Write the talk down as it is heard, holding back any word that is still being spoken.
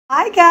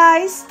Hi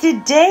guys,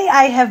 today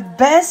I have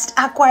best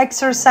aqua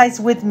exercise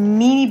with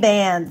mini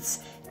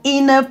bands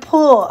in a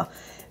pool.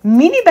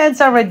 Mini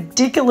bands are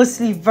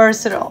ridiculously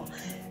versatile.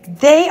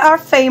 They are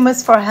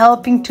famous for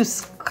helping to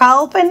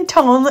sculpt and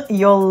tone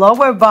your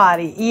lower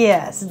body.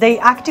 Yes, they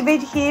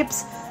activate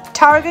hips,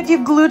 target your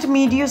glute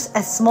medius,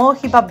 a small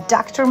hip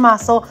abductor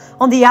muscle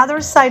on the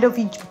other side of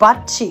each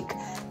butt cheek.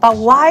 But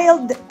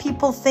while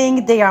people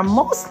think they are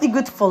mostly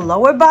good for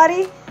lower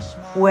body,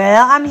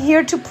 well, I'm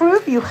here to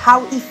prove you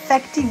how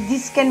effective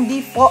this can be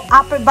for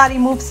upper body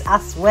moves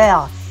as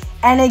well.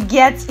 And it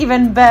gets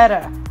even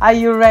better. Are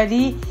you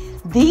ready?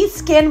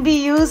 These can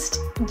be used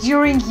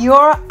during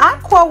your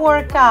aqua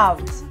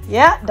workouts.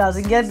 Yeah,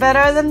 doesn't get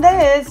better than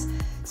this.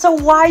 So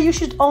why you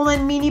should own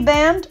a mini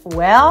band?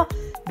 Well,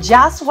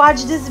 just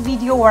watch this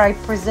video where I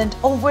present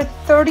over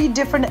 30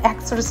 different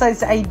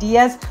exercise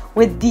ideas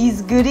with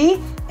these goodies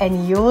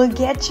and you will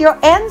get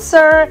your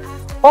answer.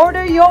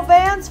 Order your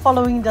bands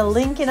following the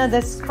link in the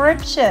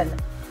description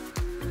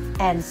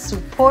and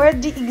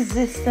support the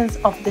existence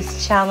of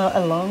this channel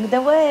along the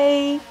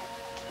way.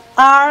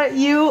 Are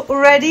you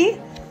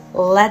ready?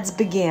 Let's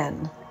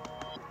begin.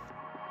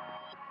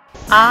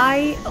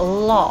 I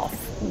love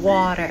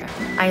water.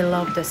 I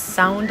love the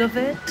sound of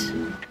it.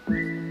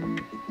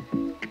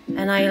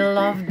 And I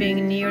love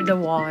being near the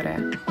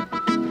water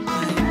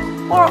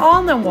or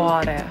on the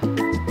water.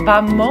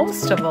 But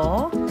most of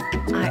all,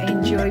 I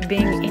enjoy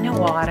being in the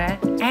water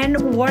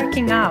and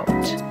working out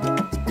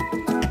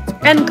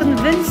and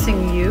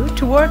convincing you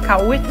to work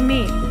out with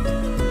me.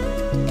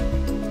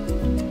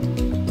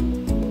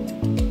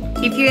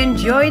 If you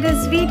enjoy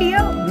this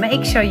video,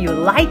 make sure you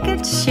like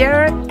it,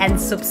 share it, and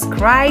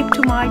subscribe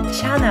to my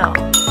channel.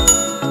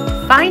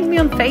 Find me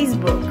on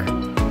Facebook.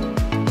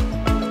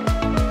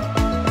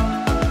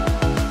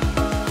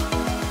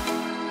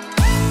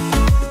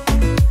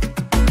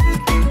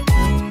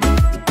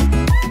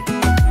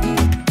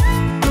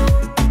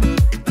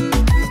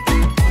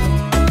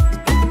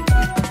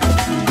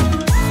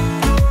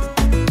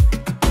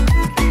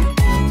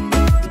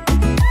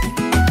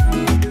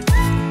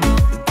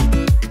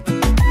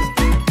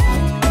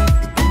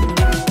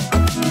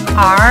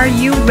 Are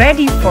you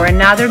ready for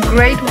another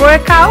great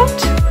workout?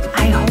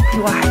 I hope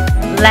you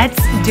are. Let's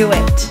do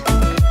it.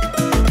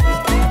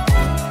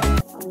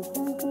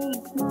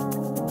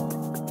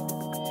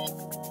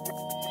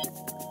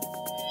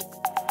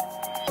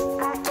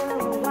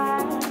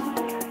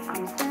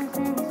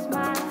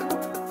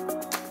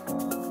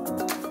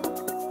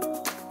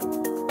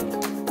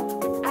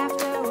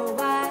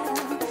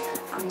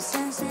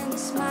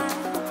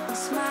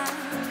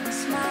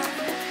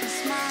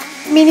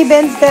 Mini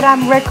bands that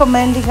I'm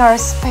recommending are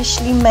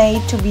specially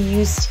made to be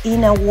used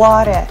in a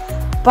water,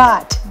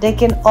 but they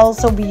can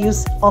also be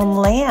used on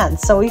land.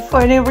 So if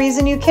for any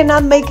reason you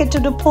cannot make it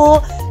to the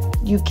pool,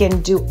 you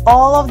can do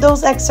all of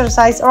those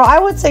exercises, or I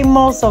would say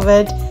most of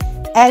it,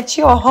 at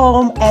your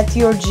home, at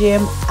your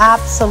gym,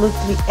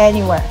 absolutely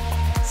anywhere.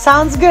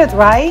 Sounds good,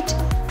 right?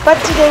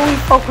 But today we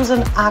focus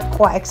on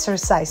aqua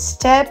exercise.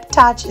 Step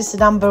touch is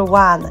number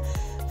one.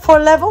 For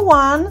level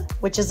 1,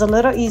 which is a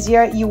little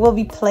easier, you will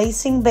be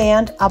placing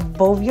band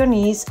above your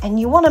knees and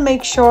you want to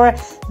make sure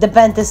the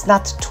band is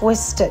not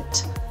twisted.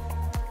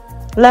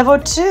 Level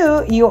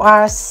 2, you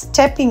are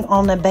stepping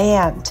on a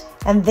band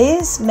and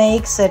this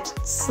makes it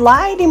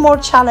slightly more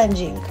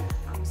challenging.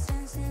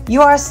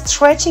 You are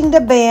stretching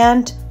the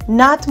band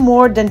not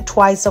more than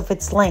twice of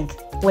its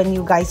length. When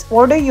you guys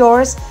order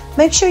yours,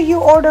 make sure you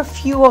order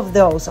few of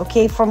those,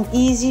 okay, from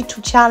easy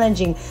to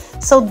challenging.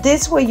 So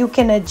this way you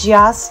can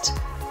adjust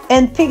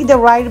and pick the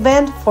right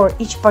band for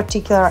each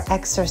particular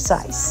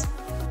exercise.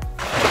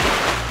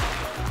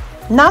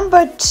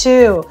 Number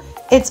 2,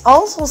 it's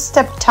also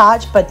step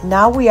touch, but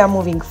now we are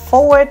moving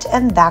forward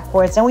and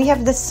backwards, and we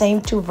have the same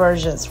two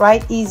versions,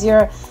 right?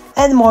 Easier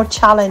and more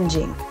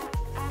challenging.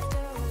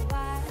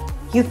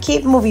 You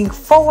keep moving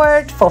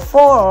forward for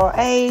 4 or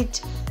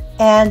 8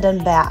 and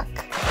then back.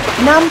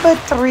 Number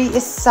 3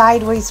 is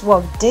sideways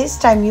walk. This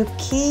time you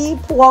keep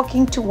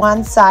walking to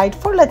one side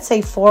for, let's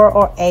say, 4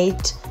 or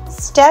 8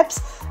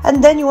 steps,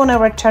 and then you want to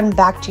return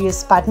back to your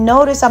spot.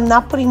 Notice I'm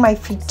not putting my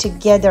feet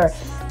together.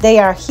 They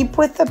are hip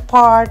width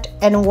apart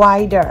and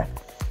wider.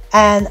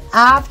 And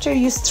after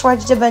you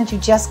stretch the band, you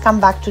just come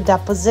back to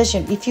that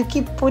position. If you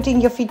keep putting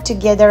your feet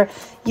together,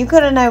 you're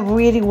gonna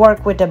really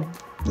work with a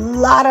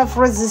lot of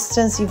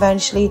resistance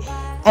eventually,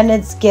 and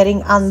it's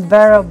getting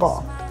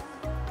unbearable.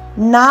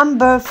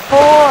 Number 4,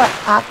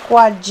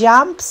 aqua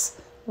jumps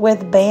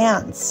with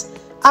bands.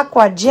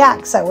 Aqua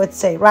jacks, I would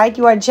say, right?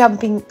 You are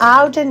jumping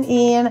out and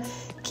in,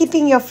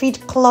 keeping your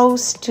feet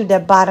close to the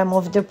bottom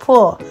of the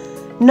pool.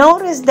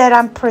 Notice that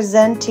I'm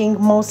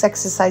presenting most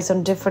exercise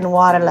on different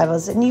water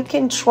levels, and you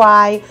can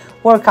try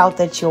work out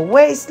at your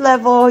waist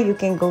level, you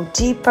can go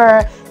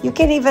deeper, you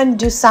can even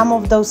do some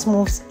of those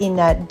moves in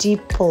a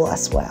deep pool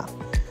as well.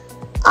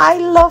 I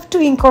love to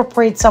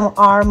incorporate some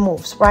arm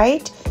moves,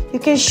 right? You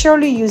can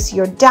surely use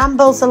your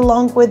dumbbells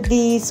along with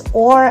these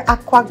or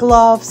aqua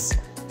gloves.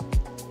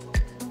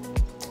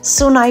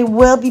 Soon I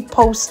will be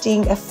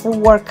posting a full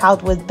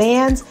workout with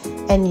bands,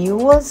 and you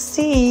will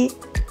see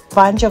a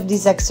bunch of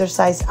these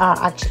exercises are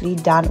actually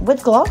done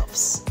with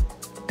gloves.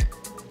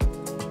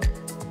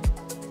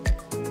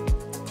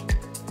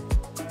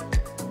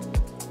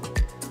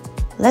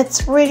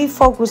 Let's really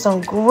focus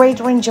on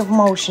great range of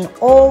motion.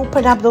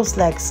 Open up those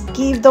legs.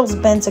 Give those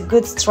bands a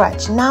good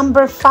stretch.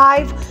 Number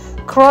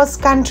 5,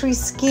 cross-country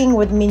skiing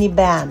with mini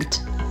band.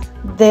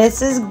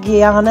 This is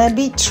gonna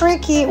be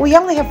tricky. We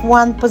only have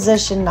one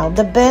position now.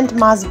 The band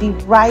must be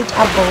right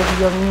above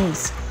your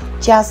knees,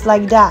 just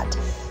like that.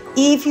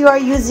 If you are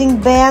using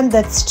band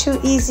that's too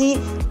easy,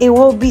 it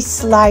will be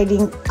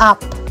sliding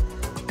up.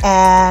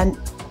 And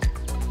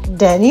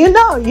then you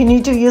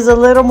need to use a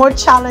little more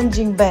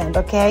challenging band,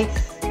 okay?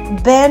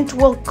 Band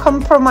will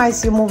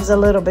compromise your moves a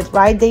little bit,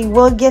 right? They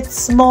will get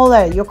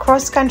smaller. Your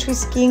cross-country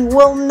skiing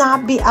will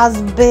not be as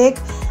big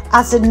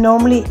as it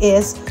normally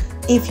is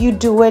if you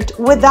do it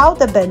without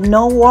the band.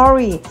 No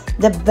worry,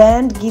 the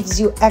band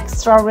gives you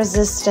extra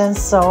resistance,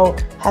 so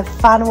have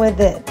fun with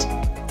it.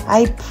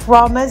 I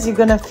promise you're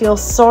gonna feel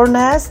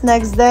soreness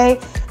next day,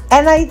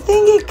 and I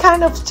think it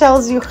kind of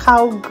tells you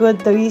how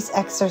good these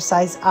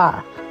exercises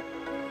are.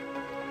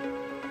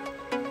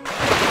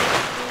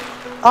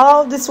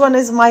 Oh, this one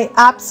is my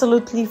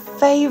absolutely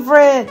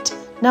favorite.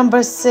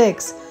 Number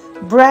 6,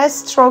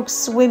 breaststroke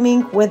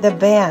swimming with a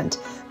band.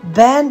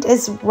 Band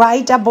is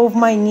right above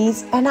my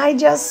knees, and I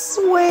just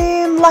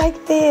swim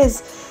like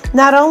this.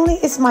 Not only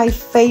is my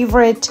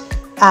favorite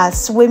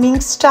swimming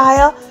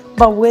style,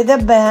 but with a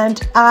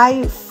band,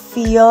 I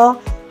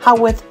feel how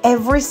with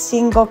every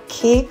single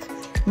kick,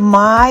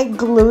 my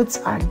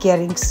glutes are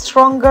getting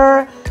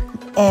stronger,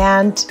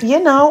 and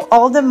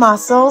all the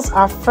muscles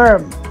are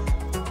firm.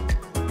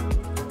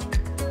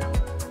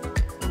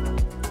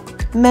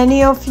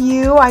 Many of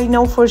you, I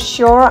know for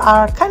sure,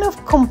 are kind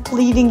of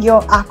completing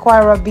your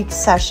aqua aerobic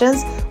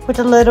sessions with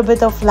a little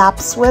bit of lap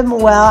swim.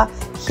 Well,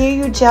 here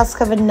you just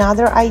have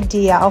another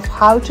idea of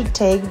how to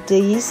take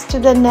these to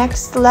the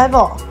next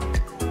level.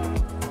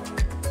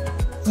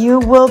 You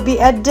will be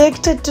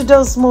addicted to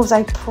those moves,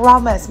 I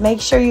promise.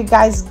 Make sure you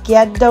guys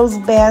get those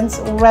bands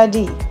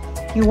ready.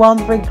 You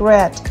won't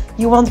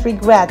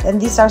regret.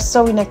 And these are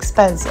so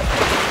inexpensive.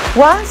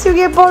 Once you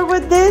get bored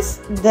with this,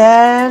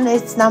 then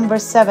it's number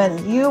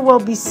 7. You will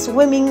be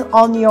swimming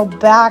on your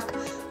back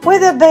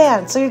with a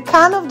band. So you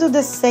kind of do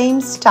the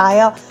same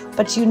style,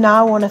 but you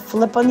now want to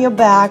flip on your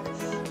back.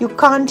 You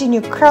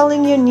continue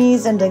curling your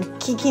knees and then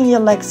kicking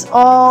your legs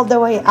all the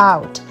way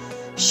out.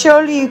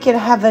 Surely you can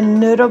have a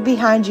noodle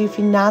behind you if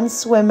you're a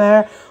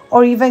non-swimmer,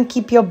 or even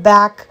keep your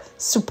back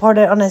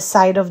supported on the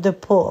side of the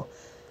pool.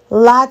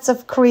 Lots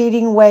of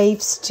creating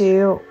ways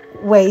to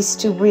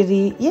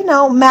really,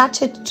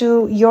 match it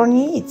to your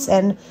needs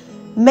and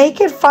make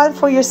it fun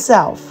for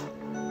yourself.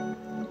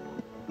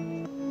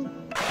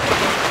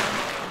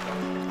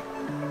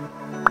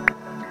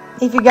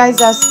 If you guys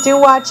are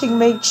still watching,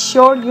 make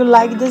sure you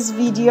like this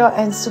video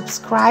and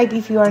subscribe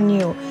if you are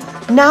new.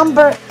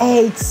 Number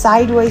 8,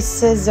 sideways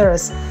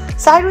scissors.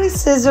 Sideways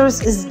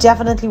scissors is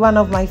definitely one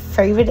of my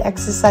favorite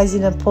exercises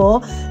in a pool.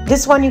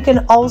 This one you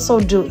can also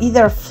do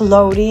either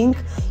floating.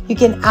 You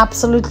can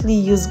absolutely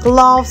use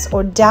gloves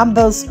or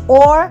dumbbells,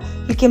 or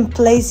you can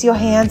place your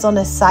hands on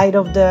the side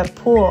of the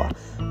pool.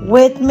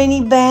 With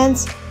mini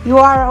bands, you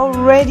are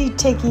already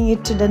taking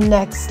it to the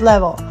next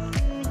level.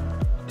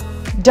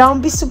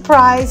 Don't be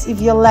surprised if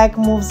your leg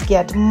moves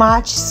get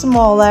much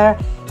smaller,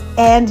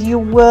 and you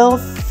will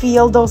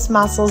feel those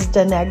muscles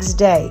the next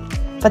day.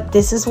 But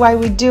this is why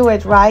we do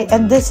it, right?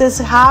 And this is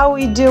how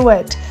we do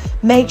it.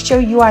 Make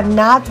sure you are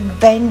not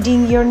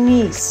bending your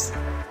knees.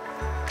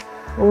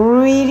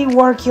 Really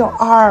work your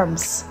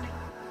arms.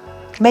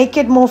 Make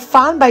it more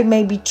fun by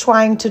maybe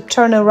trying to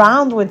turn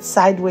around with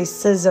sideways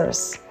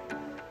scissors.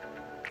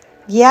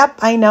 Yep,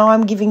 I know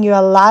I'm giving you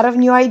a lot of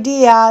new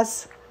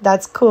ideas.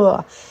 That's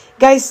cool.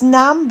 Guys,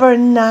 number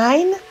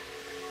 9.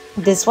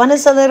 This one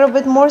is a little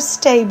bit more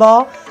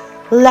stable.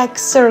 Leg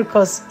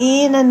circles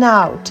in and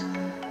out.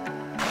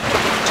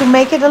 To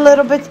make it a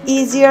little bit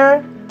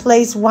easier,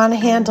 place one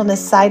hand on the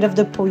side of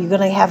the pool. You're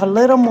going to have a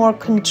little more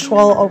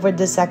control over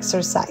this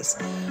exercise.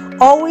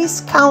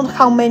 Always count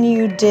how many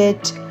you did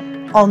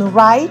on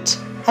right,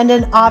 and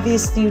then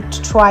obviously you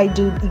try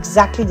do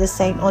exactly the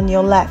same on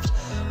your left.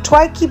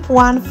 Try keep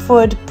one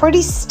foot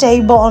pretty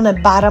stable on the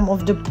bottom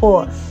of the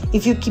pool.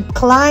 If you keep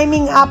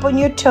climbing up on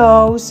your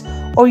toes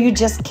or you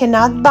just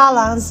cannot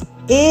balance,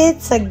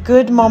 it's a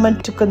good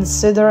moment to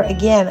consider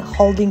again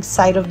holding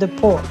side of the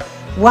pool.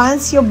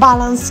 Once your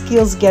balance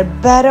skills get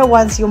better,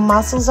 once your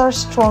muscles are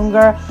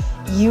stronger,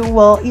 you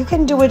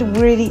can do it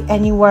really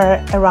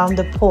anywhere around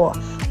the pool.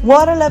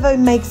 Water level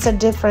makes a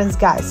difference,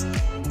 guys.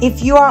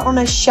 If you are on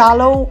a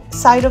shallow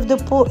side of the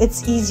pool,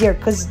 it's easier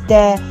because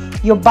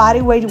your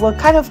body weight will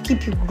kind of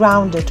keep you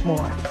grounded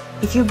more.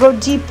 If you go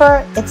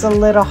deeper, it's a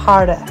little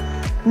harder.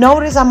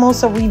 Notice I'm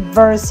also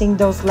reversing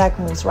those leg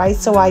moves, right?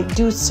 So I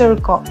do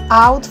circle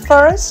out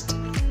first,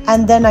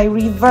 and then I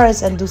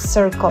reverse and do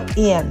circle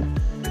in.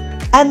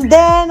 And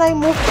then I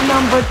move to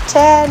number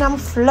 10. I'm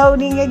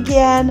floating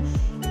again.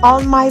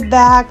 on my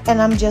back,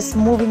 and I'm just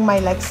moving my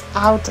legs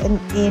out and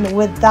in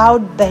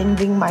without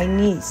bending my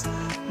knees.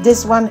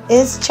 This one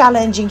is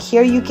challenging.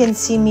 Here you can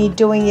see me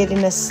doing it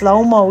in a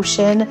slow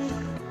motion.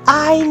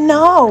 I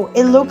know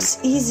it looks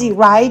easy,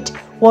 right?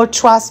 Well,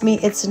 trust me,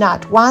 it's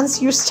not.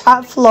 Once you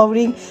start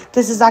floating,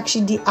 this is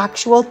actually the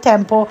actual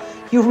tempo.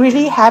 You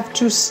really have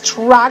to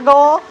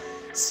struggle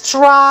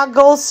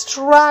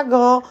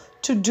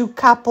to do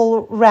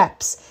couple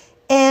reps.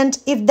 And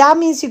if that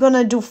means you're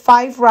gonna do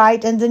 5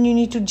 right, and then you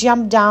need to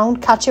jump down,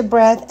 catch a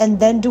breath, and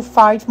then do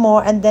 5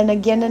 more, and then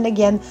again and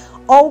again,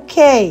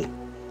 okay,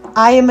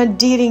 I am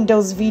editing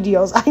those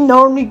videos. I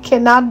normally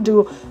cannot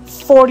do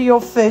 40 or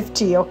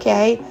 50,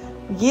 okay?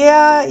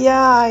 Yeah,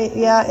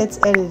 it's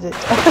edited.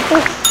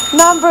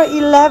 Number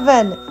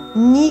 11,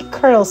 knee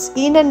curls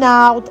in and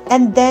out,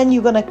 and then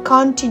you're gonna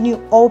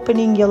continue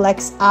opening your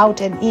legs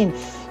out and in.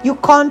 You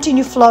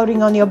continue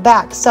floating on your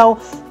back. So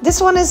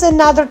this one is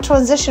another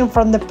transition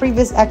from the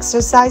previous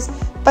exercise,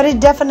 but it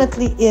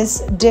definitely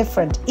is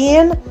different.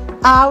 In,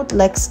 out,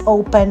 legs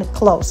open,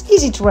 close.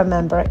 Easy to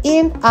remember.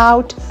 In,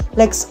 out,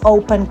 legs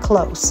open,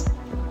 close.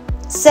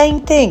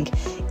 Same thing.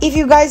 If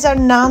you guys are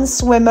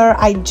non-swimmer,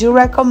 I do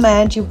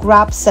recommend you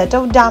grab a set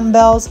of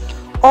dumbbells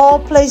or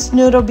place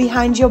neutral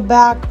behind your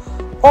back,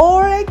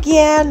 or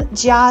again,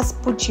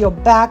 just put your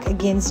back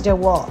against the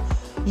wall.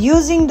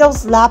 Using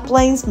those lap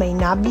lanes may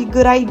not be a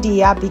good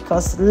idea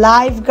because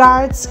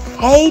lifeguards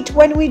hate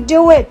when we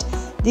do it.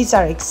 These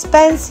are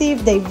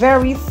expensive, they're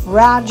very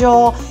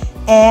fragile,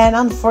 and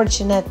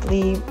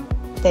unfortunately,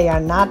 they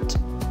are not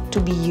to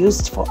be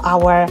used for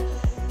our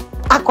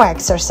aqua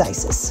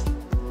exercises.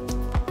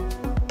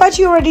 But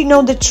you already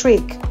know the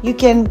trick. You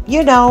can,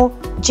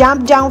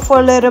 jump down for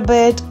a little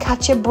bit,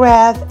 catch a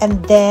breath,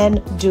 and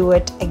then do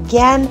it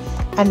again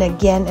and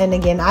again and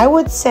again. I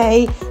would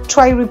say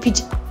try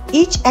repeat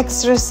each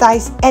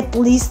exercise at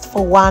least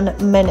for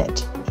 1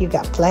 minute. You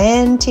got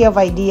plenty of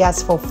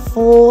ideas for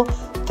full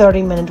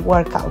 30-minute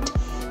workout.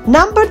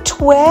 Number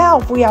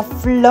 12, we are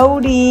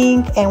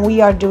floating and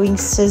we are doing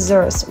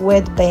scissors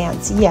with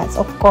bands. Yes,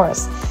 of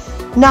course.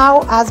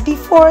 Now, as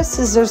before,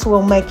 scissors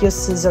will make your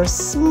scissors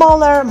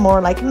smaller,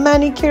 more like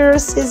manicure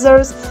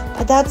scissors,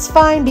 but that's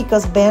fine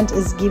because band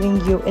is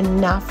giving you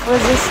enough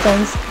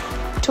resistance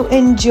to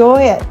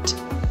enjoy it.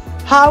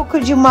 How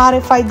could you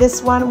modify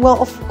this one?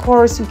 Well, of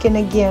course, you can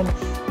again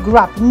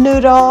grab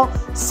noodle,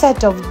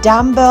 set of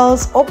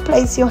dumbbells, or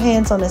place your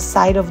hands on the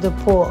side of the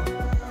pool.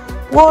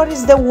 What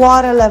is the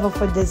water level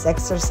for this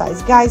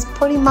exercise? Guys,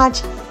 pretty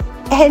much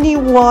any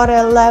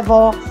water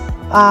level,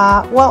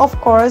 well, of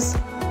course,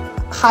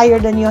 higher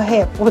than your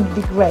hip would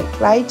be great,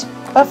 right?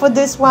 But for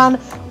this one,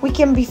 we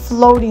can be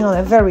floating on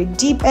a very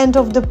deep end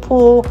of the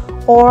pool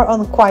or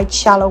on quite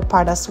shallow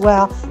part as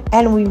well,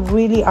 and we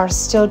really are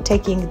still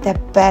taking the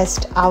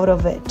best out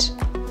of it.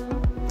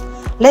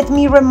 Let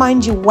me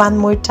remind you one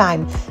more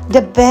time,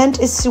 the band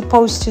is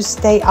supposed to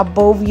stay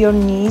above your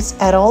knees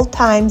at all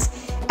times,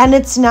 and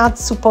it's not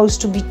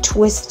supposed to be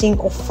twisting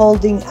or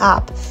folding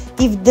up.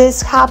 If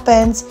this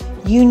happens,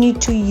 you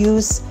need to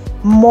use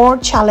more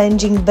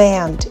challenging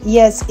band.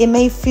 Yes, it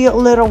may feel a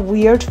little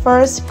weird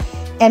first,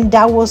 and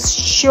that will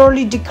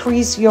surely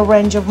decrease your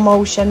range of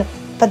motion,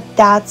 but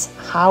that's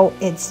how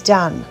it's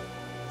done.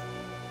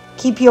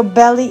 Keep your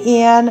belly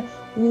in,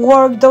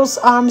 work those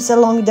arms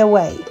along the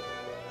way.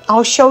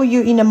 I'll show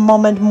you in a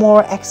moment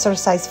more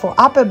exercise for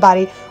upper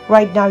body.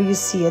 Right now you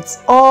see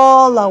it's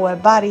all lower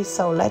body,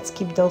 so let's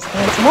keep those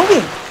hands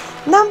moving.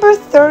 Number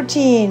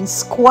 13,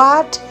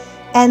 squat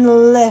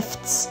and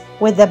lifts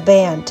with a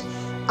band.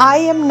 I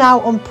am now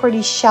on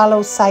pretty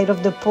shallow side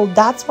of the pool.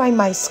 That's why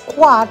my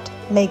squat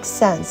makes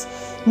sense.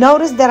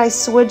 Notice that I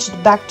switched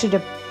back to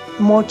the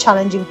more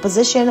challenging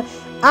position.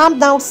 I'm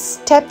now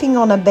stepping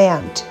on a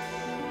band.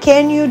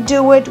 Can you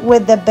do it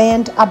with the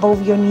band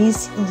above your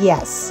knees?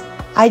 Yes.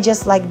 I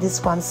just like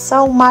this one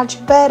so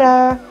much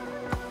better.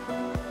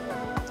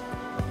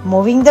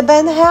 Moving the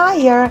band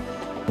higher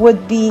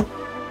would be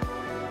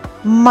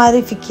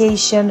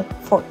modification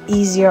for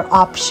easier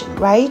option,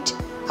 right?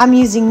 I'm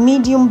using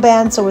medium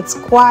band, so it's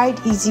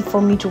quite easy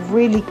for me to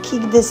really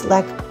kick this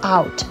leg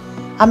out.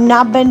 I'm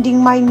not bending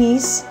my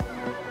knees,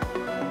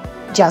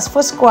 just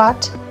for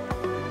squat.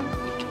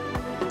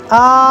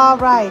 All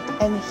right,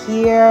 and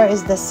here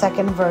is the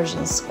second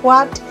version.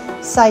 Squat,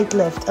 side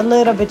lift, a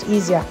little bit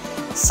easier.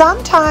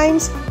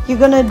 Sometimes you're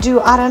gonna do,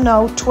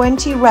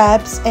 20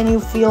 reps and you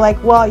feel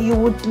like, well, you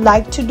would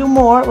like to do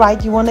more,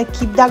 right? You wanna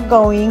keep that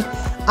going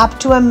up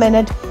to a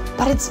minute,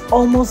 but it's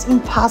almost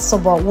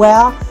impossible.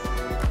 Well,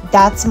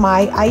 that's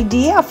my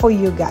idea for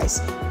you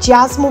guys.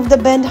 Just move the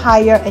band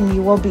higher and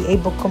you will be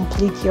able to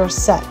complete your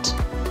set.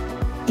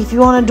 If you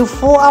want to do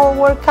full hour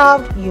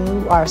workout,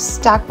 you are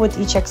stuck with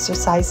each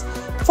exercise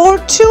for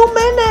 2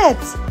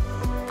 minutes.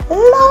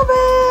 Love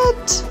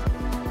it.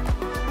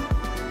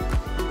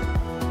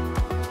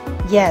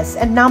 Yes,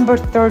 and number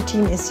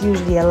 13 is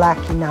usually a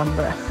lucky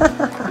number.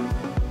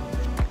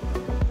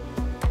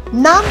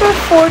 Number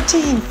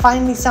 14,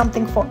 finally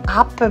something for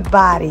upper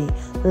body.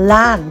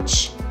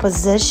 Lunge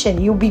position.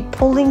 You'll be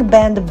pulling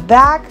band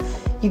back.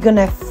 You're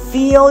gonna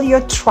feel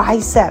your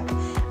tricep.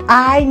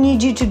 I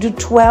need you to do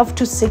 12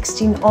 to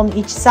 16 on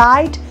each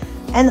side,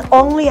 and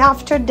only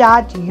after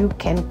that you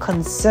can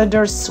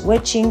consider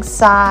switching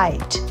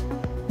side.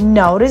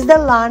 Notice the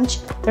lunge.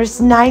 There's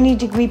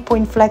 90-degree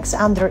point flex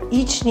under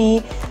each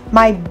knee.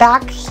 My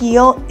back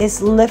heel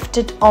is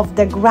lifted off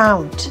the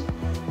ground.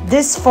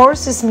 This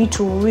forces me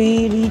to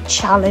really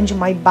challenge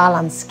my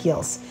balance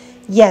skills.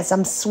 Yes,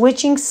 I'm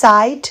switching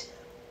side.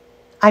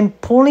 I'm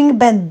pulling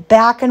band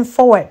back and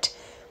forward.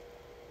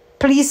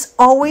 Please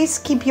always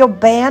keep your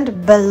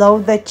band below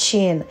the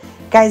chin.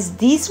 Guys,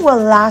 these will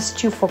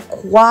last you for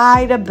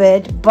quite a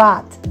bit,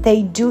 but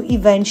they do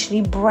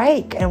eventually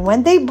break. And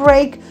when they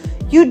break,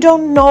 you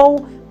don't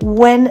know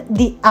when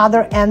the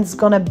other end's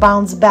gonna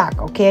bounce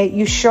back, okay?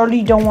 You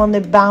surely don't want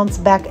to bounce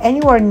back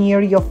anywhere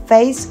near your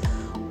face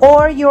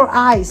or your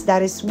eyes.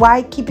 That is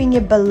why keeping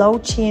it below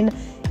chin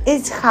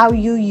is how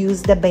you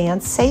use the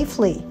band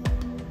safely.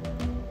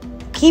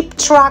 Keep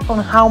track on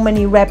how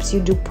many reps you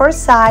do per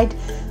side,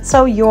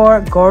 so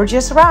your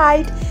gorgeous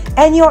right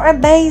and your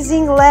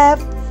amazing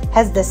left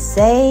has the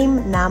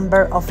same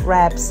number of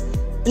reps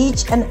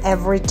each and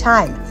every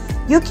time.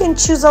 You can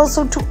choose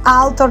also to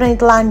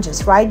alternate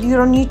lunges, right? You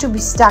don't need to be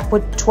stuck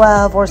with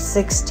 12 or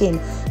 16.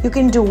 You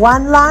can do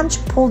one lunge,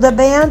 pull the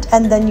band,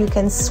 and then you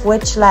can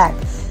switch leg.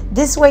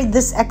 This way,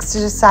 this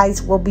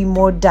exercise will be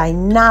more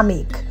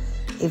dynamic.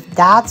 If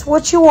that's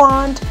what you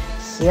want,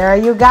 here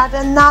you got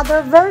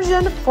another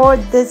version for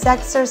this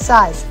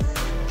exercise.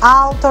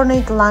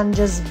 Alternate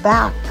lunges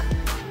back.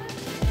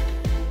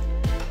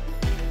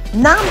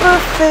 Number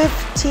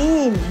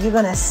 15, you're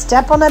gonna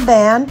step on a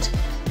band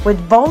with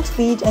both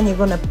feet and you're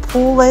gonna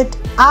pull it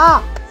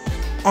up.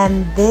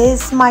 And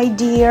this, my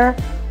dear,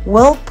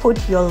 will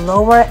put your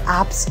lower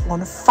abs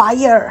on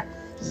fire.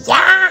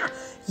 Yeah!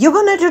 You're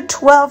gonna do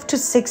 12 to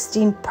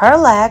 16 per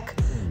leg.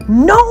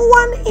 No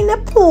one in a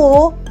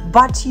pool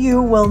but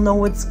you will know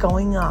what's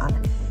going on.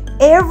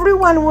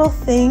 Everyone will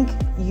think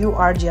you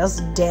are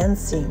just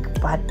dancing,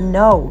 but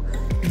no,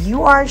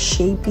 you are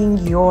shaping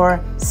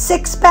your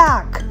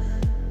six-pack.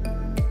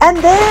 And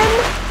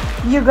then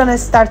you're gonna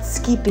start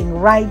skipping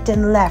right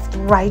and left,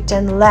 right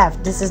and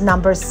left. This is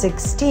number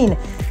 16.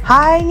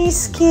 High knee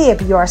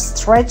skip. You are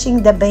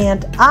stretching the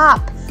band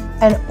up.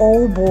 And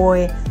oh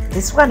boy,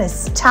 this one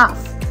is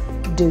tough.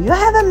 Do you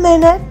have a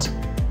minute?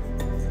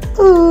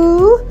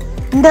 Ooh.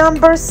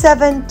 Number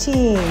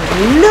 17.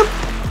 Loop.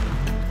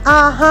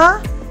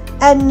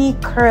 And knee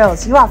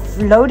curls. You are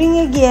floating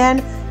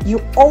again. You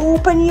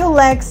open your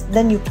legs,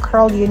 then you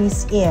curl your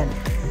knees in.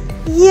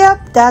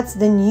 Yep, that's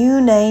the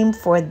new name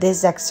for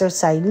this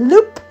exercise.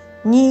 Loop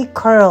knee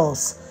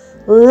curls.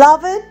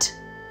 Love it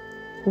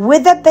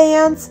with the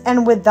bands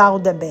and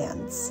without the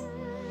bands.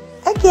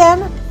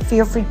 Again,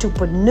 feel free to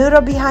put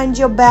noodle behind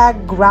your back,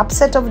 grab a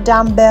set of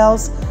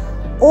dumbbells,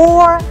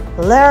 or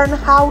learn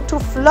how to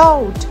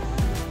float.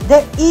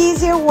 The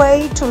easier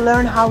way to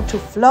learn how to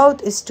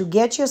float is to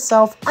get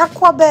yourself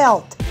aqua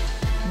belt.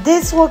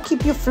 This will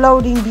keep you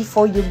floating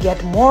before you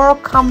get more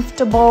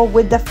comfortable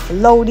with the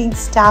floating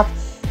stuff,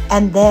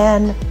 and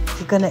then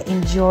you're gonna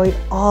enjoy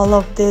all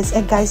of this.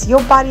 And guys,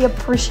 your body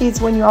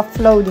appreciates when you are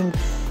floating.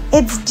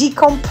 It's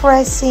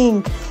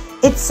decompressing.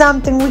 It's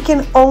something we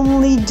can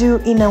only do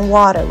in the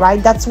water,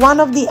 right? That's one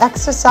of the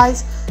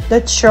exercises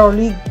that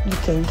surely you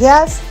can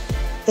guess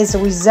is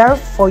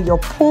reserved for your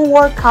pool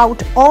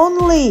workout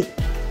only.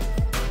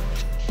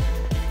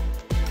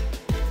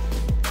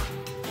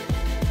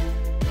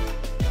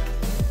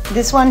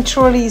 This one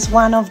truly is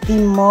one of the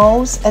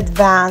most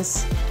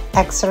advanced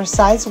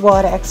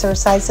water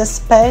exercise,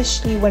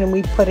 especially when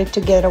we put it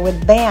together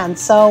with bands.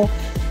 So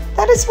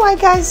that is why,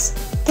 guys,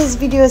 this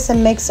video is a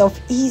mix of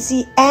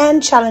easy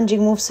and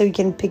challenging moves, so you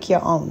can pick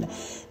your own.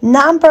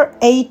 Number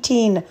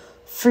 18,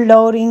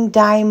 floating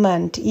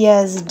diamond.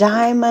 Yes,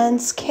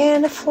 diamonds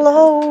can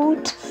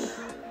float.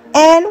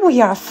 And we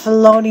are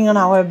floating on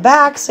our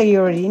back, so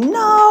you already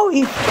know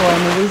if for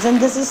any reason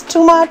this is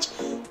too much,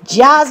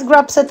 just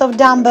grab a set of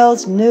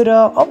dumbbells,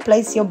 noodle, or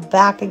place your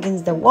back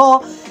against the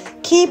wall.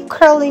 Keep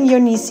curling your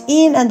knees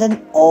in and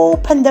then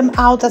open them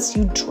out as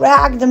you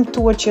drag them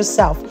towards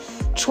yourself.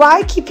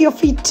 Try keep your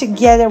feet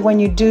together when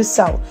you do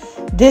so.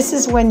 This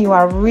is when you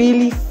are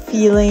really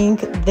feeling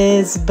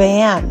this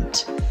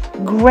band.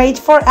 Great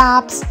for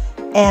abs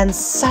and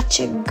such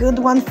a good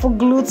one for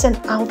glutes and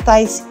out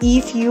thighs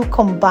if you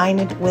combine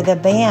it with a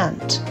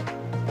band.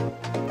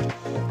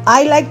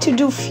 I like to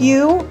do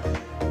few,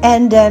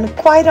 and then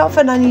quite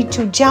often I need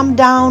to jump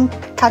down,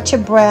 catch a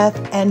breath,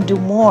 and do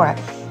more.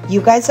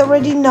 You guys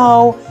already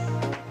know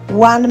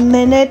 1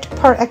 minute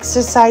per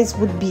exercise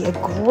would be a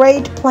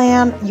great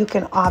plan. You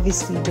can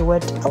obviously do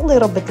it a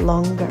little bit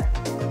longer.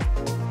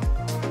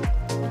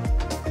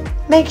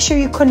 Make sure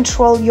you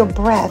control your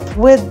breath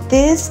with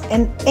this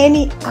and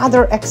any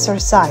other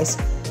exercise.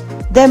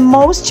 The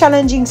most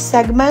challenging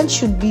segment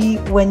should be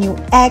when you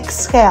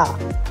exhale.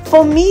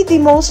 For me, the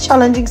most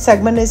challenging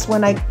segment is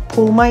when I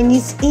pull my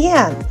knees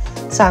in.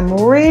 So I'm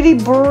really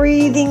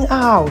breathing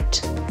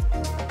out.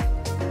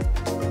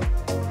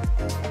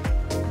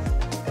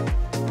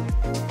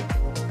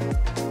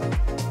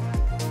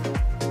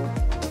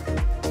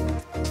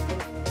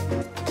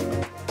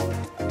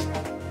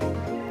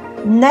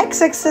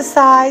 Next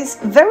exercise,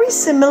 very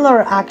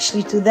similar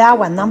actually to that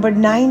one, number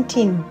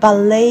 19,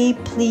 ballet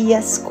plie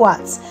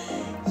squats.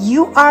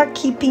 You are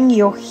keeping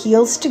your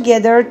heels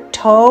together,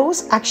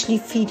 toes, actually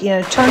feet in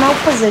a turnout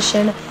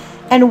position,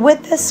 and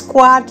with the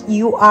squat,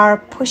 you are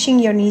pushing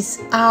your knees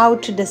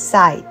out to the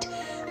side.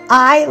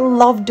 I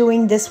love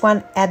doing this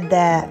one at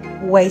the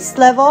waist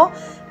level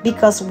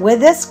because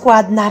with the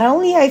squat, not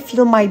only I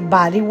feel my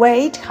body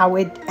weight, how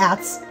it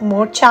adds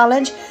more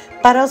challenge,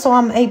 but also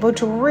I'm able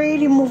to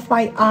really move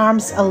my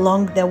arms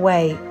along the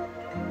way.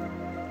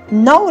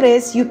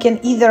 Notice you can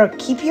either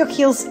keep your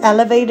heels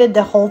elevated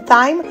the whole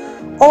time,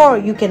 or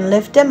you can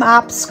lift them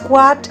up,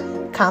 squat,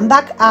 come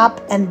back up,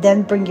 and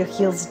then bring your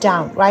heels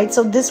down, right?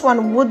 So this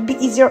one would be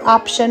easier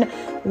option.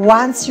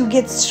 Once you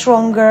get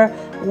stronger,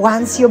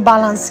 once your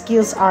balance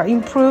skills are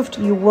improved,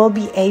 you will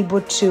be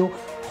able to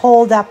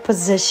hold that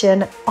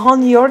position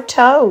on your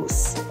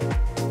toes.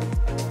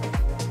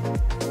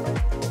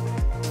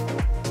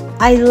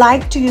 I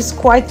like to use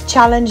quite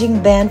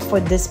challenging band for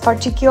this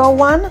particular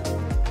one.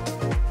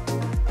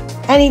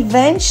 And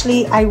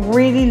eventually, I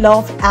really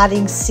love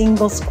adding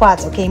single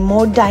squats, okay,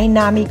 more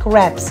dynamic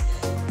reps,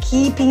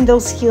 keeping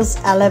those heels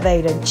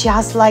elevated,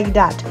 just like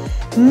that.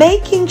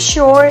 Making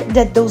sure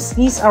that those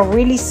knees are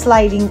really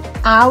sliding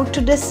out to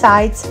the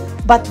sides,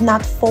 but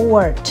not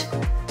forward.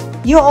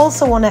 You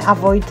also want to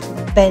avoid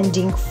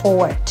bending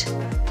forward.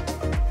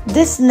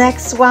 This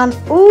next one,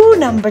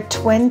 number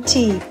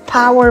 20,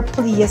 power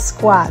plie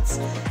squats.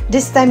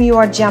 This time you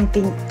are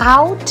jumping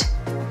out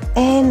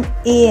and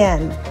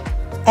in.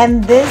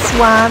 And this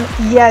one,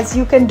 yes,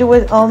 you can do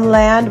it on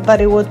land,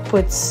 but it would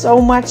put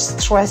so much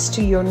stress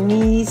to your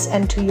knees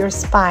and to your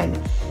spine.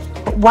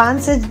 But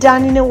once it's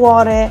done in the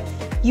water,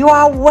 you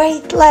are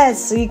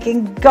weightless, so you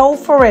can go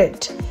for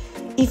it.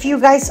 If you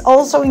guys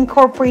also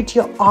incorporate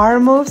your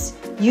arm moves,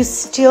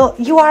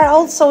 you are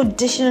also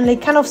additionally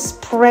kind of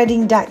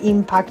spreading that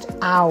impact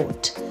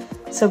out.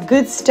 So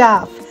good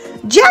stuff.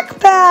 Jack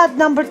pad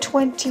number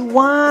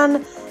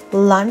 21,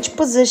 lunge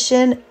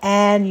position,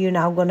 and you're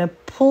now gonna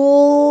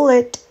pull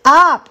it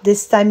up.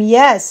 This time,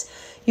 yes,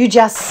 you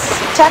just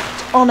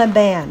stepped on a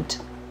band.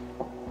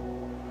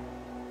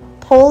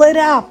 Pull it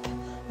up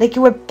like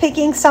you were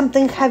picking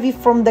something heavy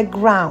from the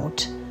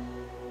ground.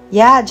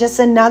 Yeah, just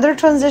another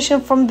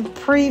transition from the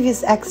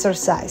previous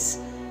exercise.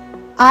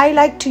 I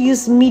like to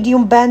use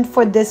medium band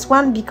for this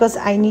one because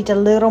I need a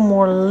little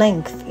more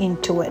length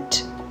into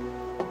it.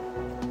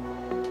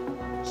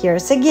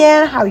 Here's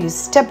again how you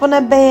step on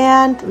a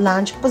band,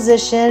 lunge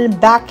position,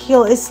 back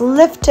heel is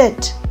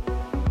lifted.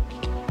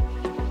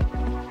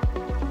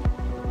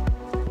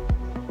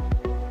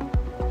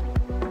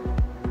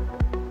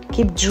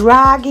 Keep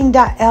dragging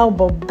that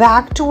elbow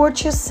back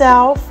towards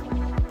yourself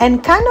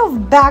and kind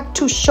of back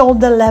to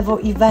shoulder level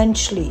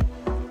eventually,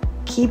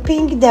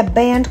 keeping the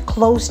band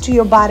close to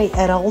your body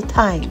at all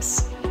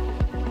times.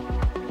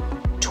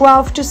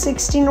 12 to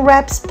 16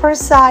 reps per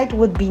side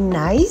would be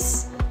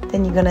nice.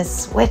 Then you're gonna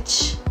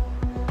switch.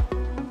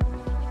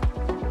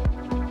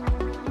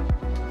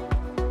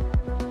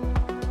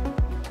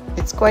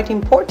 It's quite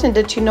important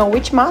that you know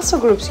which muscle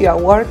groups you are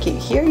working.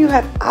 Here you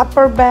have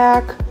upper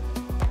back,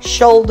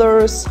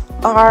 shoulders,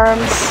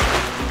 arms,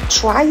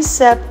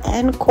 tricep,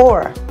 and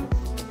core.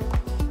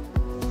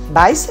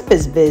 Bicep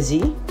is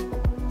busy.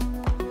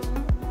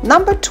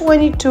 Number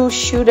 22,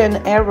 shoot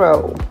an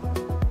arrow.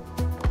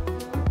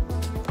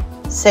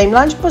 Same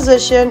lunge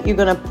position, you're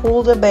gonna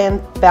pull the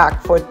band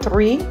back for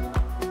 3,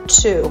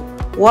 2,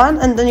 1,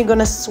 and then you're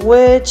gonna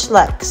switch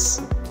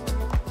legs.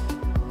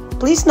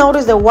 Please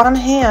notice that one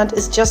hand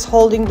is just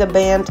holding the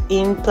band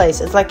in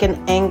place. It's like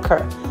an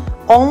anchor.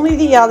 Only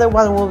the other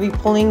one will be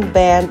pulling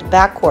band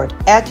backward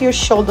at your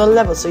shoulder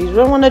level. So you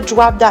don't want to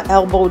drop that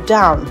elbow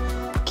down.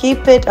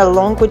 Keep it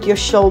along with your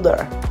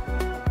shoulder.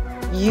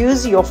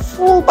 Use your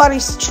full body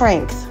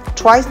strength.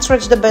 Try to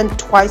stretch the band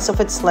twice of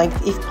its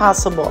length if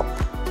possible.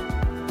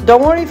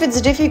 Don't worry if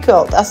it's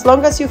difficult. As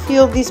long as you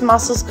feel these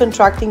muscles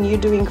contracting, you're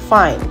doing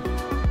fine.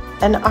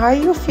 And are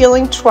you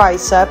feeling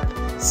tricep?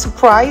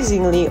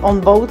 Surprisingly, on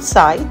both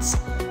sides,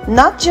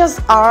 not just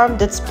arm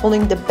that's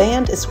pulling the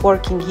band is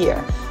working here,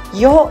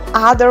 your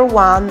other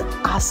one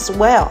as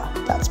well.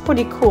 That's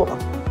pretty cool.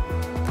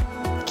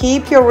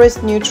 Keep your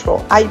wrist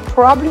neutral. I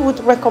probably would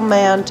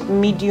recommend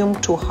medium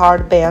to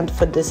hard band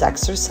for this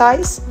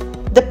exercise,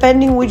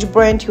 depending which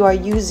brand you are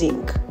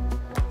using.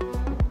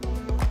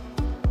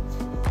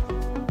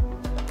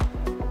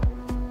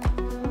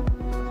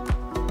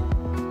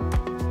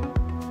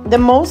 The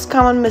most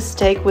common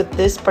mistake with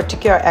this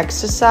particular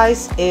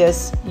exercise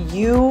is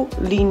you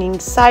leaning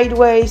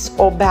sideways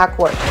or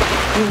backward.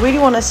 You really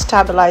want to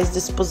stabilize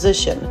this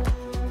position.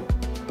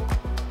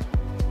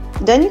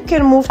 Then you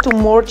can move to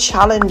more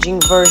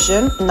challenging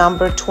version.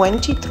 Number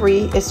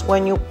 23 is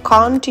when you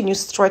continue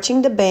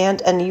stretching the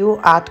band and you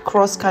add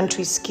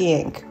cross-country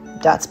skiing.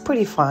 That's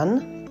pretty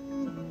fun.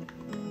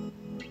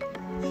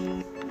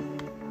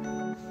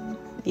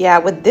 Yeah,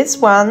 with this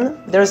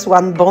one, there's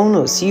one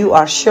bonus. You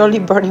are surely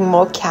burning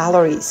more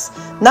calories.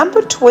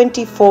 Number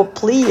 24,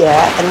 plie,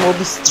 and we'll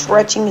be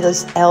stretching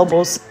those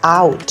elbows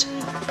out.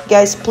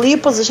 guys, plyo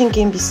position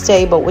can be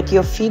stable with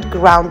your feet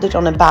grounded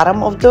on the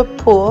bottom of the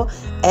pool,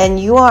 and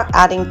you are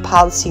adding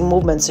pulsing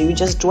movement, so you're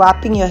just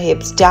dropping your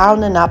hips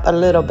down and up a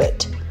little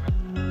bit.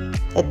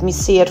 Let me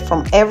see it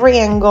from every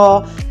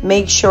angle.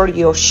 Make sure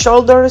your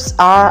shoulders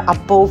are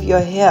above your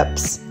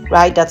hips,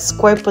 right? That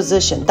square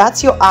position.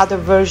 That's your other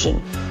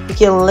version. You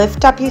can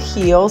lift up your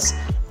heels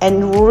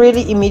and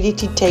really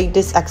immediately take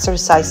this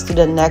exercise to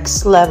the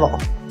next level.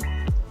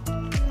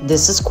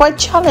 This is quite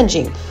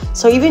challenging.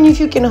 So even if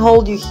you can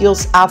hold your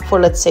heels up for,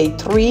 let's say,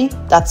 3,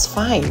 that's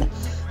fine.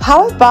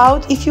 How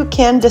about if you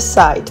can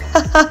decide?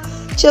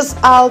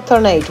 Just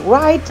alternate,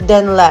 right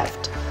then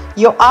left.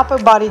 Your upper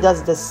body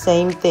does the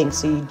same thing.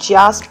 So you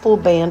just pull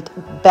band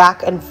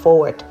back and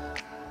forward.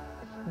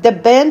 The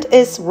band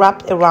is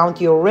wrapped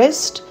around your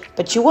wrist,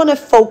 but you want to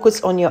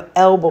focus on your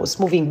elbows,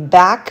 moving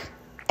back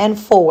and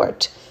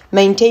forward,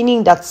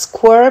 maintaining that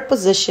square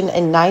position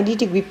and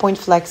 90-degree point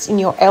flex in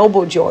your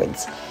elbow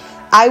joints.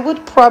 I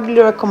would probably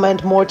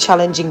recommend more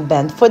challenging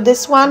band for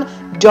this one.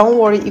 Don't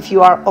worry if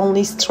you are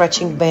only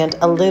stretching band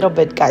a little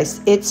bit, guys.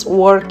 It's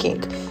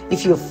working.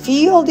 If you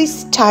feel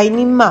these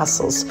tiny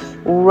muscles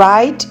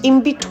right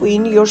in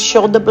between your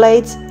shoulder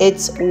blades,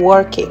 it's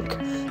working.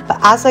 But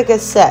as like I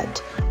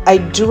said, I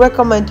do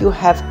recommend you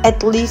have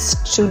at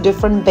least 2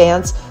 different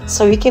bands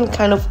so you can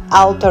kind of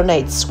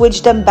alternate,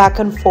 switch them back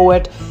and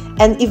forward,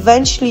 and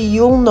eventually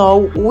you'll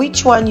know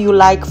which one you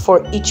like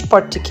for each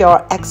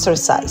particular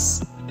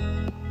exercise.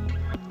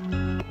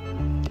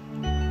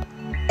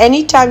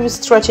 Anytime you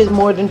stretch it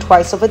more than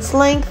twice of its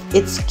length,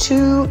 it's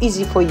too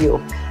easy for you.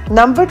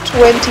 Number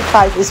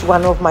 25 is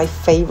one of my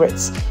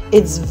favorites.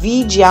 It's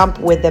V jump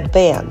with a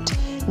band.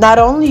 Not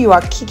only you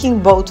are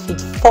kicking both feet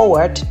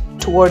forward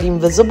toward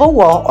invisible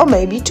wall or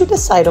maybe to the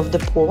side of the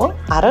pool,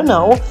 I don't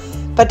know,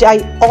 but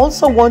I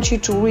also want you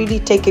to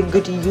really take a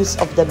good use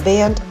of the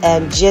band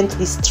and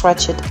gently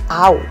stretch it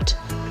out.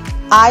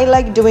 I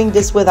like doing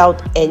this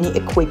without any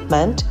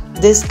equipment.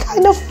 This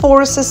kind of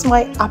forces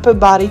my upper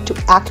body to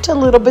act a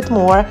little bit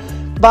more,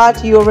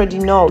 but you already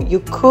know you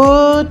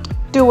could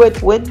do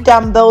it with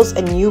dumbbells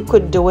and you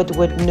could do it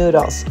with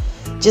noodles.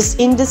 Just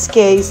in this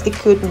case, it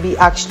could be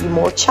actually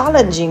more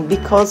challenging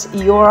because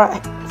your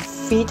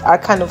feet are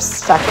kind of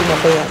stuck in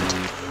a band.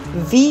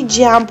 V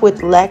jump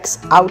with legs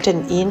out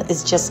and in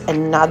is just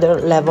another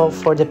level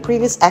for the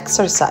previous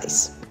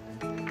exercise.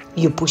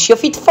 You push your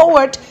feet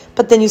forward,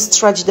 but then you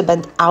stretch the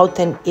band out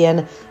and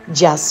in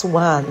just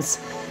once.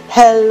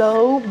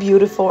 Hello,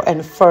 beautiful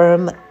and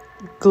firm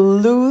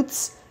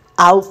glutes,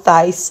 out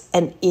thighs,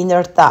 and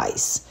inner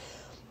thighs.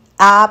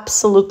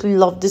 Absolutely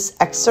love this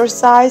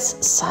exercise.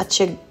 Such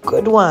a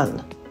good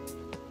one.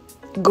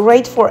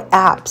 Great for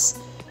abs.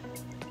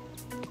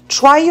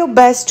 Try your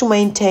best to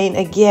maintain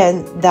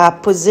again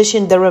that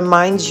position that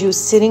reminds you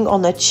sitting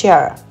on a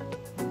chair.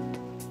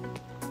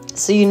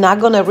 So you're not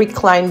gonna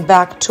recline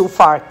back too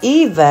far,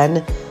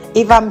 even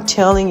if I'm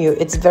telling you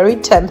it's very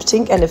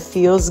tempting and it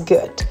feels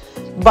good.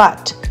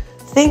 But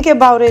think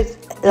about it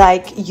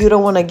like you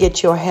don't want to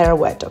get your hair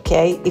wet,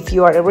 okay? If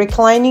you are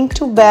reclining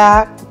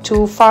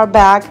too far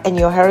back and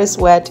your hair is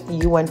wet,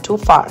 you went too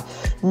far.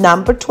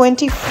 Number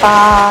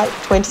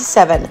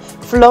 27,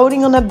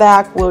 floating on the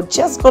back. We're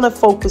just gonna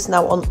focus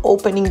now on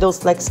opening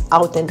those legs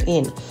out and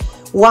in.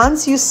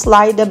 Once you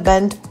slide the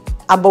band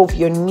above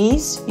your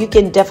knees, you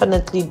can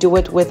definitely do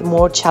it with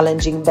more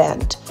challenging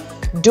band.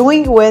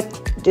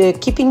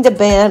 Keeping the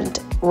band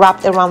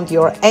wrapped around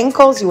your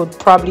ankles, you would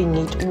probably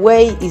need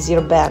way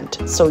easier band,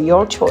 so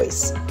your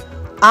choice.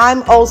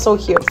 I'm also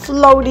here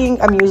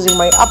floating. I'm using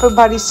my upper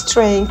body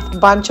strength,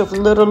 bunch of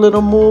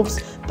little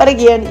moves, but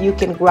again, you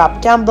can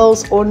grab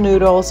dumbbells or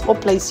noodles or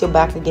place your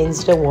back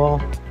against the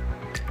wall.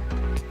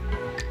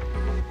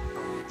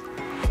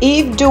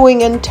 If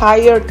doing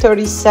entire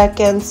 30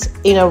 seconds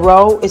in a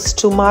row is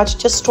too much,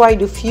 just try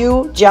do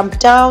few, jump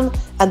down,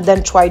 and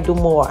then try do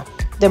more.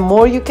 The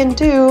more you can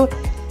do,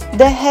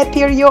 the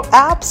happier your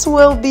abs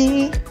will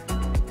be.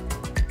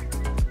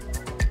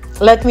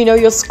 Let me know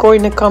your score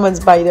in the comments,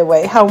 by the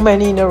way, how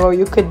many in a row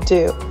you could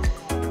do.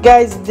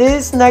 Guys,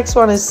 this next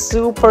one is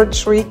super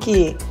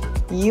tricky.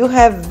 You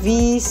have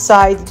V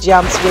side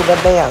jumps with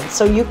a band.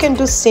 So you can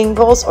do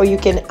singles or you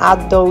can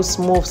add those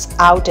moves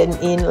out and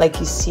in like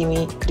you see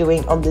me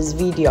doing on this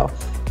video.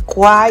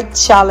 Quite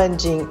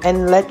challenging,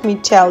 and let me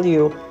tell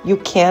you, you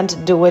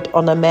can't do it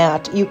on a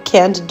mat. You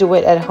can't do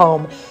it at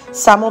home.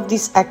 Some of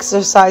these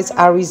exercises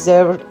are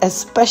reserved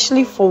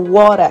especially for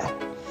water.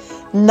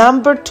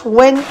 Number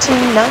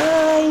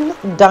 29,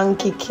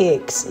 donkey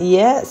kicks.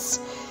 Yes.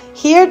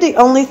 Here the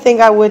only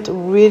thing I would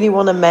really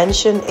want to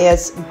mention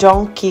is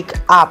don't kick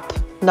up,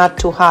 not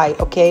too high,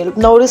 okay?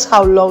 Notice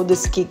how low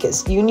this kick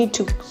is. You need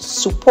to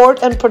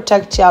support and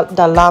protect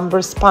the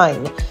lumbar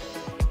spine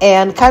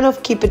and kind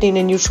of keep it in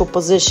a neutral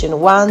position.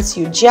 Once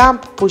you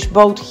jump, push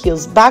both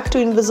heels back to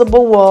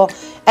invisible wall,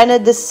 and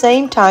at the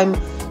same time,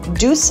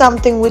 do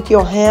something with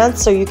your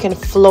hands so you can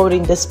float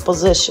in this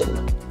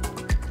position.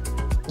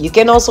 You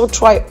can also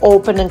try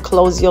open and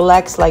close your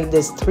legs like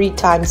this 3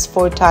 times,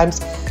 4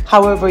 times,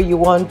 however you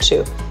want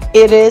to.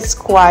 It is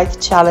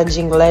quite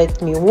challenging,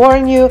 let me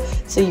warn you.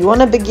 So you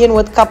want to begin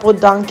with a couple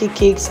donkey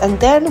kicks, and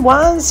then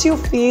once you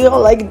feel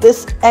like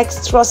this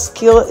extra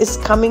skill is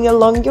coming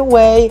along your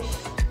way,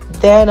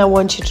 then I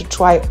want you to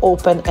try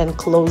open and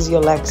close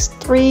your legs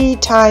 3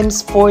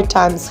 times, 4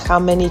 times, how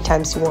many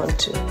times you want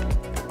to.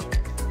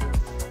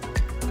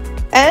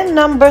 And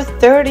number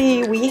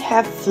 30, we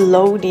have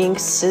floating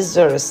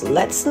scissors.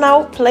 Let's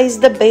now place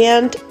the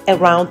band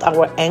around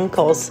our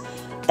ankles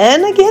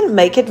and again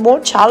make it more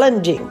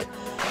challenging.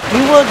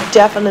 You will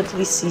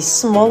definitely see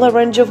smaller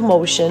range of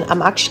motion.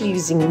 I'm actually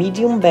using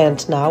medium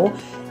band now,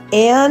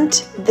 and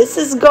this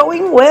is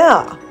going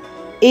well.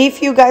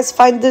 If you guys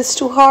find this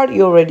too hard,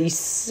 you already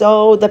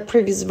saw the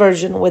previous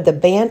version with the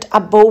band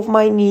above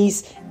my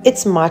knees.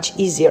 It's much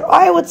easier.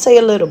 I would say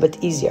a little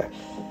bit easier.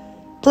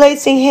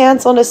 Placing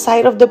hands on the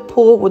side of the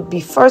pool would be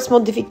first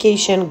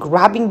modification,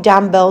 grabbing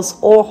dumbbells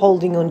or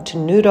holding on to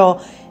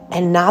noodle.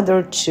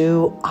 Another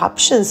 2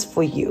 options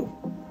for you.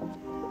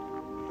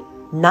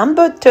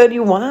 Number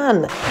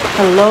 31,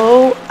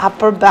 hello,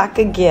 upper back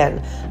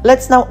again.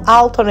 Let's now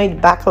alternate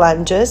back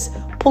lunges,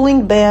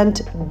 pulling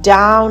band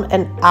down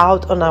and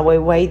out on our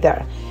way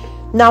there.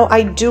 Now,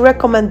 I do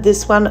recommend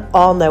this one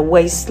on a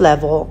waist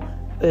level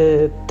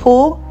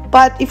pull,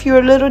 but if you're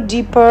a little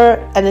deeper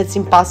and it's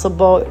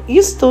impossible,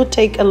 you still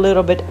take a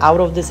little bit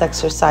out of this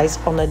exercise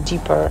on a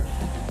deeper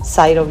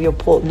side of your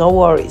pull, no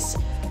worries.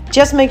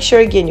 Just make sure,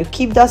 again, you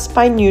keep that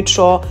spine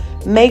neutral.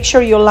 Make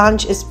sure your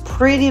lunge is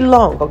pretty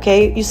long,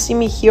 okay? You see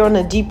me here on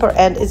a deeper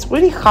end. It's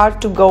really hard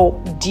to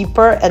go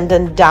deeper and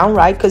then down,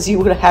 right? Because you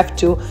would have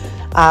to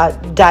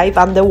dive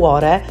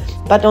underwater.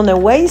 But on a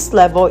waist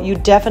level, you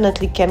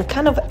definitely can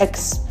kind of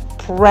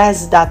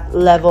express that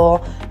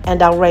level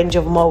and that range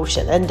of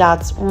motion. And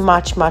that's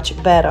much,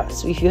 much better.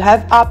 So if you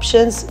have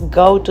options,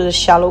 go to the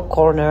shallow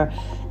corner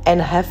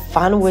and have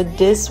fun with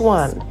this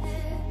one.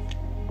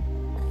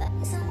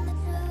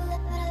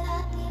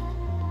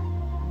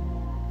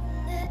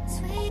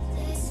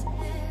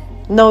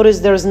 Notice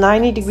there's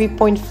 90-degree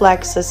point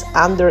flexes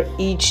under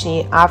each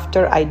knee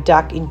after I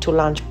duck into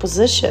lunge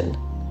position.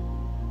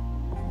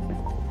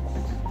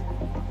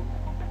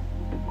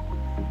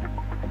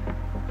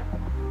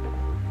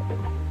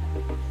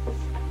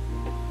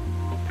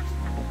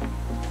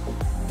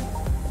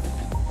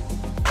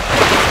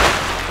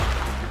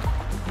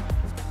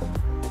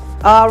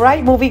 All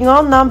right, moving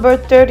on, number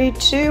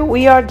 32,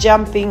 we are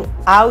jumping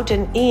out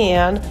and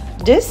in.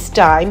 This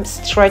time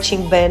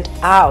stretching band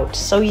out.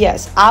 So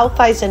yes, out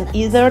thighs and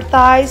inner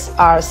thighs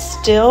are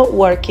still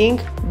working,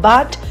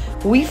 but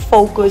we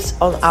focus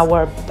on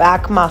our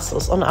back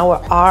muscles, on our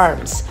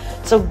arms.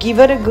 So give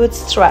it a good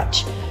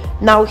stretch.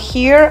 Now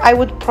here I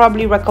would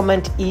probably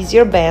recommend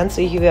easier bands.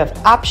 So if you have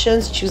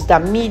options, choose the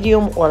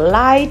medium or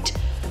light.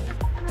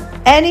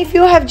 And if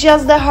you have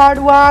just the hard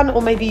one,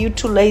 or maybe you're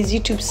too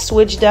lazy to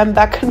switch them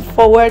back and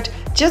forward,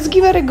 just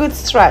give it a good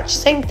stretch.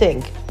 Same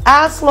thing.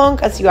 As long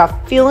as you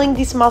are feeling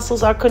these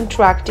muscles are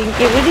contracting,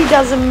 it really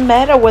doesn't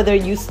matter whether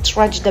you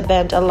stretch the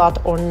band a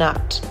lot or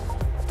not.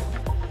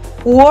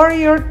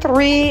 Warrior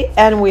 3,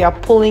 and we are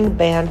pulling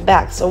band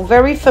back. So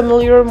very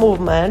familiar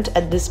movement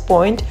at this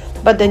point,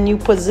 but the new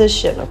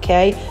position,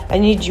 okay? I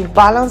need you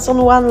balance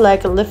on one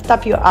leg, lift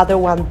up your other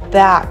one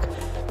back.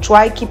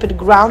 Try keep it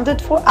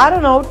grounded for, I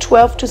don't know,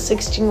 12 to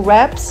 16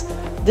 reps.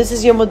 This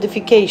is your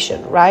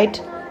modification,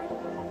 right?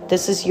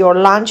 This is your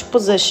lunge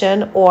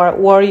position or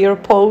warrior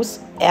pose,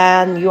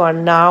 and you are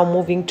now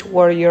moving to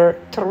warrior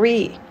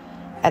 3.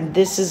 And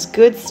this is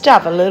good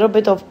stuff. A little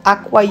bit of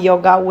aqua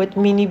yoga with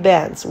mini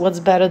bands. What's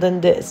better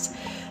than this?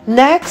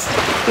 Next,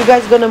 you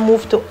guys gonna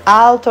move to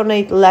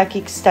alternate leg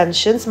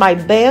extensions. My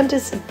band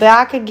is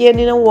back again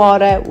in the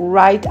water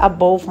right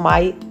above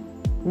my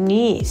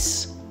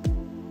knees.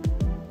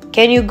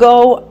 Can you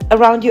go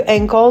around your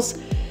ankles?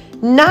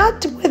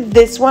 Not with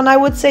this one, I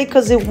would say,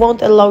 because it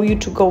won't allow you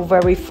to go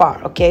very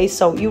far, okay?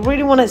 So you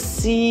really want to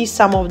see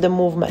some of the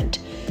movement.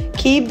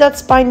 Keep that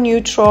spine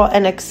neutral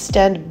and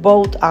extend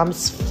both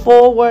arms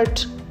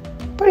forward,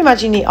 pretty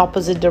much in the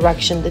opposite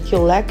direction that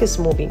your leg is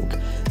moving.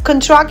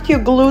 Contract your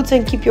glutes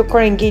and keep your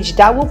core engaged.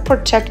 That will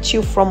protect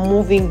you from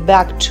moving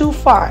back too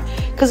far,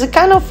 because it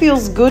kind of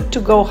feels good to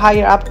go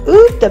higher up.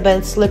 Ooh, the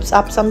band slips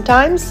up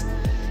sometimes.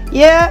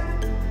 Yeah.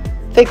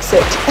 Fix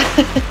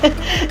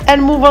it.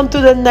 And move on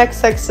to the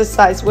next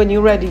exercise when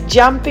you're ready.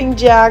 Jumping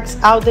jacks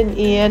out and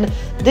in.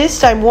 This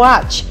time,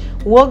 watch.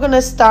 We're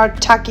gonna start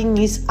tucking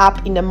knees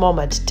up in a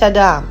moment.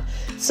 Ta-da!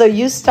 So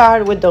you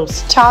start with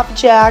those top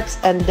jacks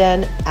and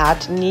then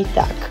add knee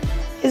tuck.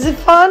 Is it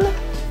fun?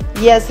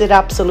 Yes, it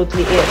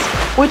absolutely is.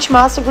 Which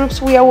muscle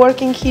groups we are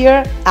working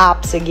here?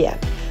 Abs again.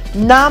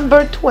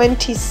 Number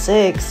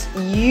 26.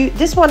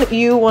 This one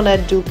you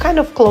wanna do kind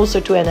of closer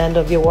to an end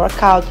of your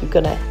workout. You're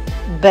gonna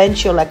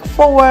bend your leg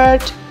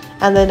forward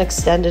and then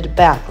extend it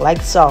back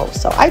like so.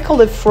 So I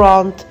call it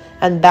front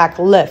and back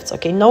lifts.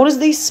 Okay, notice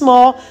they're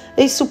small.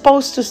 They're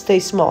supposed to stay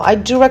small. I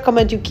do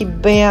recommend you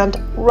keep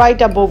band right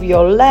above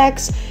your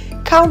legs.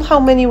 Count how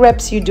many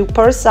reps you do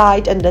per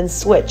side and then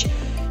switch.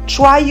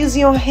 Try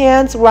using your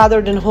hands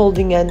rather than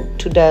holding it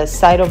to the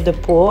side of the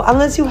pool,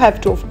 unless you have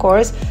to, of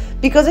course,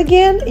 because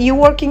again, you're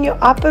working your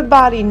upper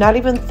body, not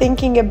even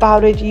thinking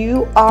about it.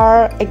 You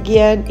are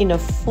again in a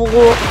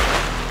full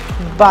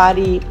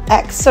body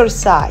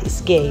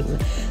exercise game.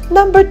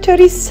 Number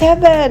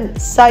 37,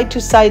 side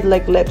to side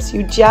leg lifts.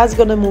 You're just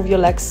gonna move your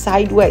legs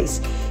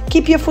sideways.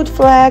 Keep your foot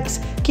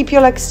flexed, keep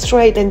your legs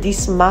straight and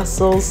these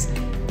muscles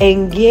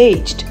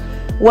engaged.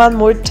 One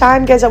more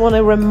time, guys, I want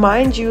to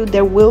remind you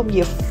there will be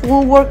a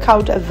full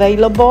workout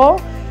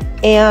available,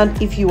 and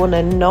if you want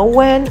to know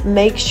when,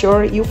 make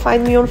sure you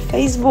find me on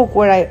Facebook,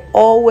 where I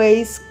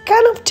always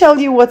kind of tell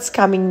you what's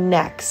coming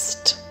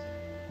next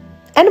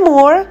and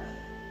more.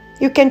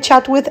 You can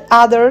chat with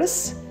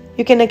others,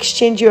 you can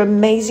exchange your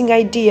amazing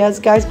ideas,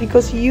 guys,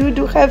 because you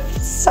do have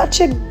such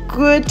a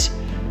good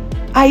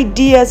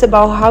ideas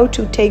about how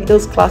to take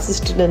those classes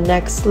to the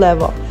next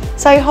level.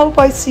 So I hope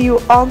I see you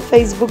on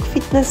Facebook.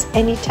 Fitness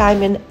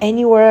anytime and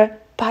anywhere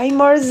by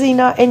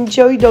Marzina.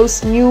 Enjoy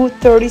those new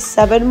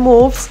 37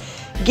 moves.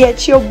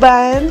 Get your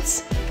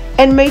bands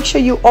and make sure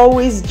you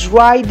always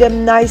dry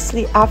them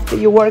nicely after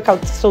your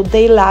workout so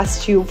they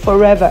last you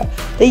forever.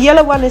 The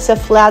yellow one is a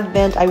flat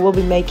band. I will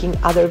be making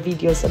other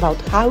videos about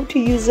how to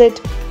use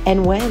it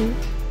and when.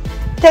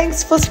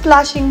 Thanks for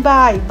splashing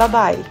by.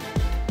 Bye-bye.